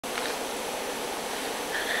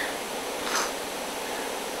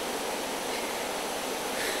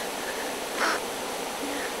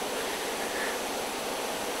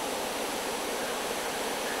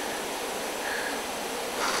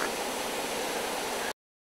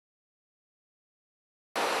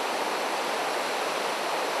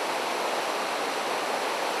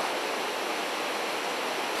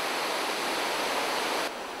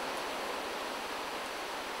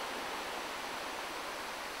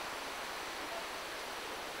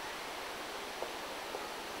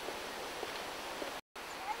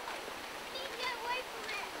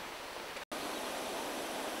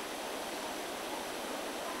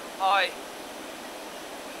Hi.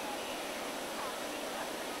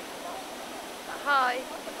 Hi.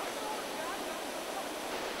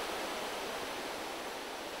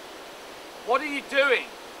 What are you doing?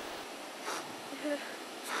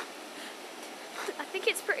 I think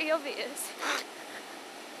it's pretty obvious.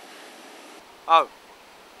 Oh.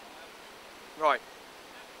 Right.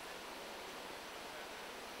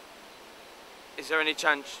 Is there any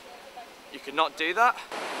chance you could not do that?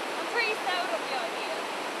 I'm pretty sold on the idea.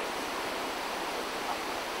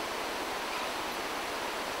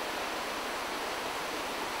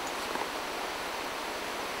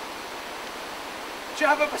 Do you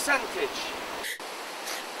have a percentage?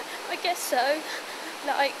 I guess so.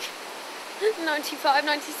 Like 95,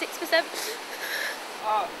 96%.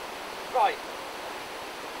 Right.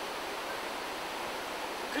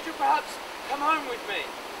 Could you perhaps come home with me?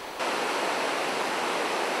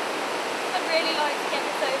 I'd really like to get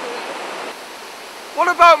this over with. What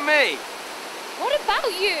about me? What about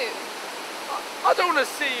you? I don't want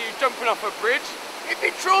to see you jumping off a bridge. It'd be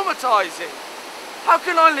traumatising. How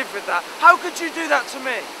can I live with that? How could you do that to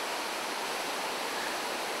me?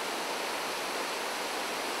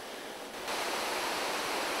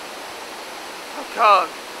 I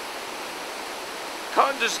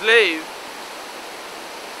can't just leave.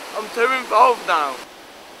 I'm too involved now.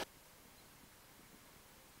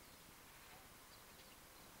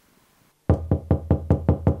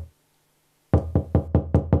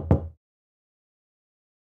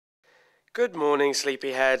 Good morning,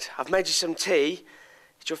 sleepyhead. I've made you some tea.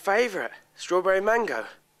 It's your favourite, strawberry mango.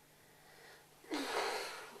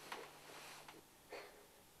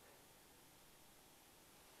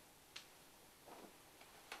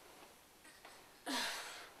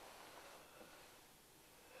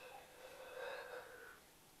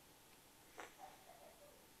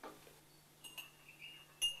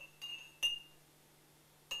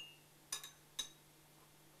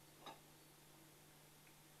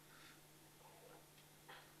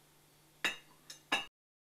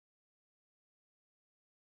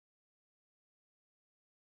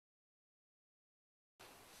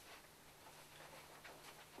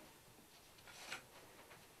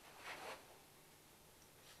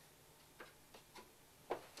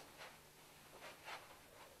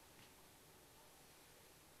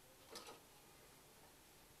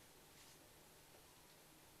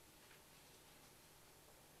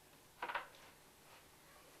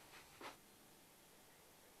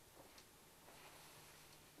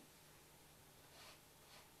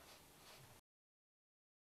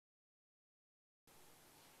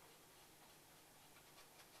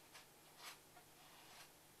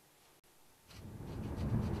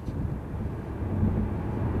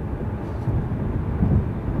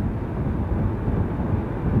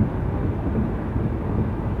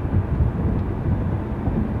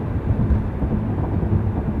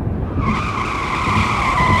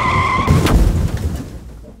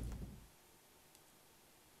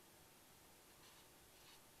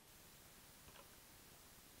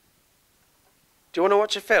 Do you want to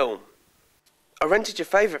watch a film? I rented your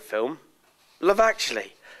favourite film, Love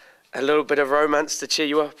Actually. A little bit of romance to cheer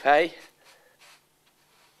you up, eh?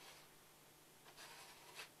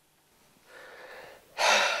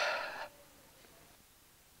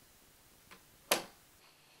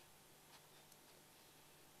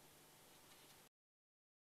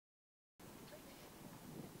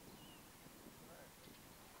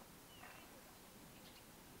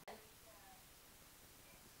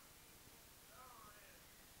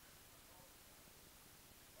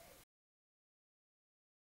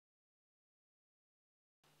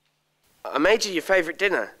 I made you your favourite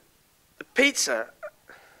dinner. Pizza.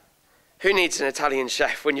 Who needs an Italian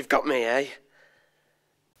chef when you've got me, eh?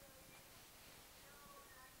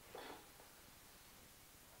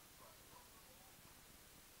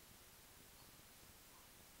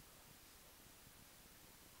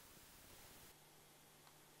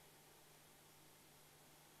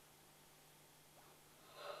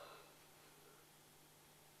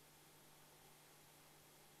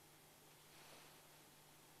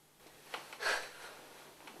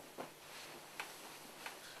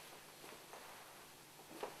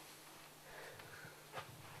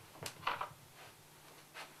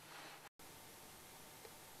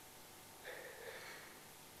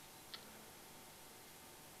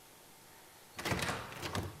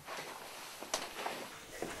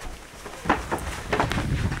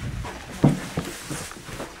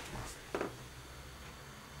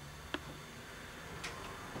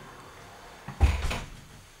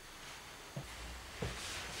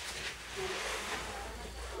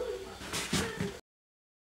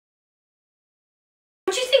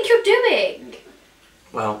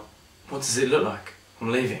 What does it look like?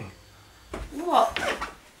 I'm leaving. What?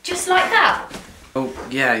 Just like that? Oh,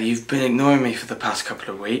 yeah, you've been ignoring me for the past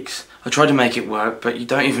couple of weeks. I tried to make it work, but you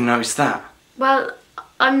don't even notice that. Well,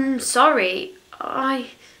 I'm sorry. Oh,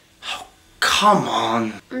 come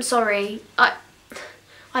on. I'm sorry. I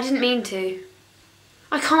didn't mean to.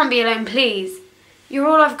 I can't be alone, please. You're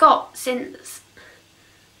all I've got since...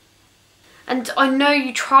 And I know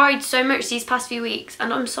you tried so much these past few weeks,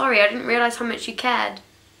 and I'm sorry, I didn't realise how much you cared.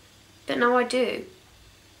 But now I do.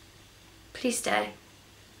 Please stay.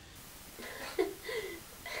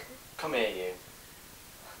 Come here, you.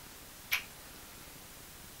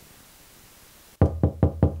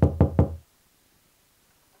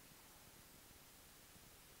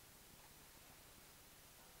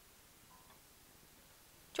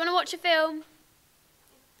 Do you want to watch a film?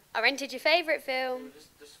 I rented your favourite film.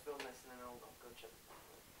 Just film this and then I'll go check.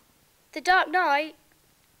 The Dark Knight?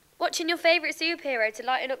 Watching your favourite superhero to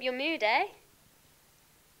lighten up your mood, eh?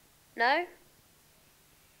 No?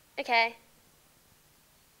 Okay.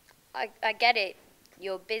 I get it.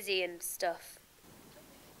 You're busy and stuff.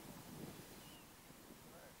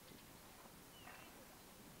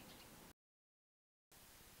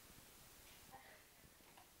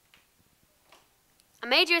 I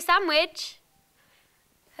made you a sandwich.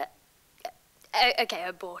 Okay,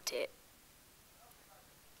 I bought it.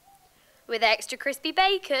 With extra crispy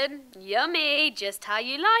bacon. Yummy, just how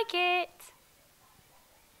you like it.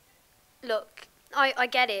 Look, I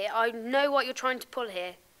get it. I know what you're trying to pull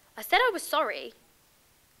here. I said I was sorry.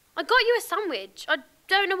 I got you a sandwich. I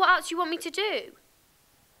don't know what else you want me to do.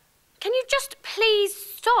 Can you just please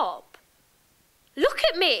stop? Look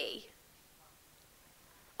at me.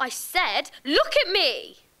 I said, look at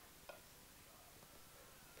me.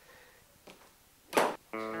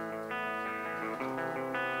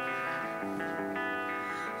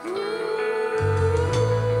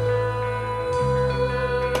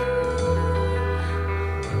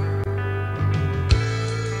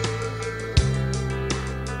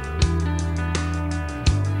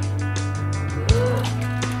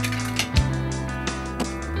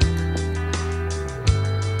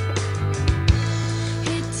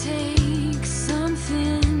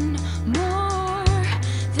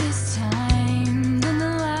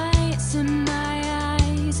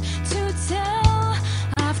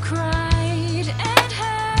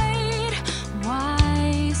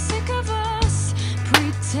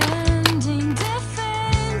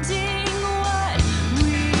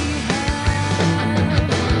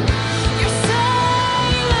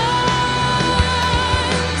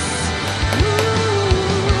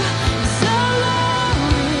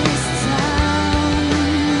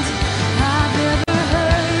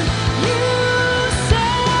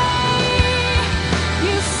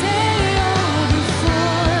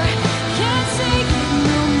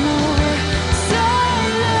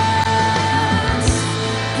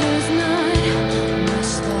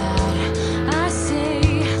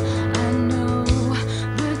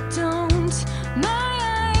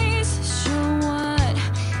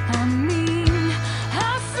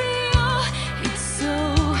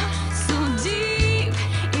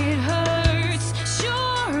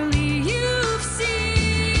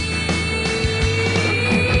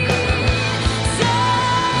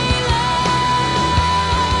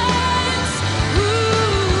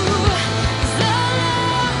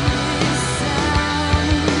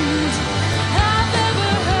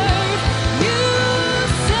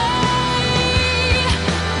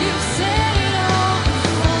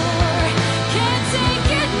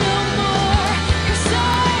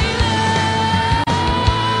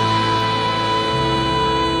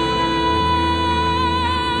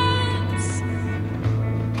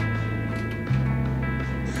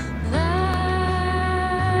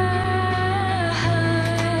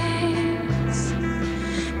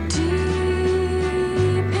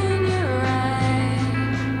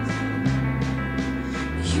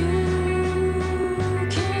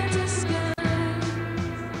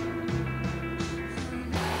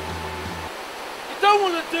 I don't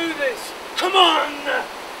want to do this. Come on.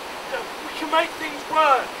 We can make things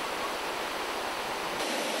work.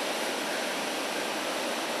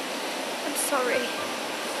 I'm sorry.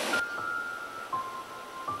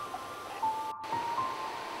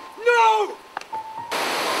 No!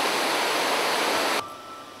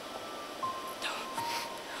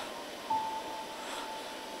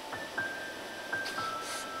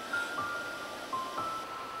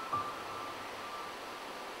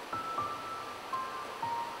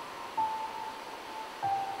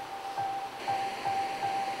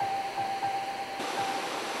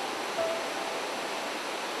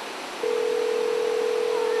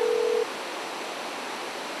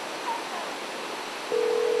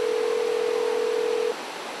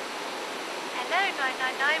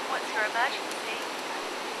 999, what's your emergency?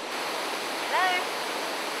 Hello?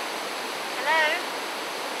 Hello?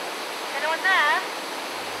 Is anyone there?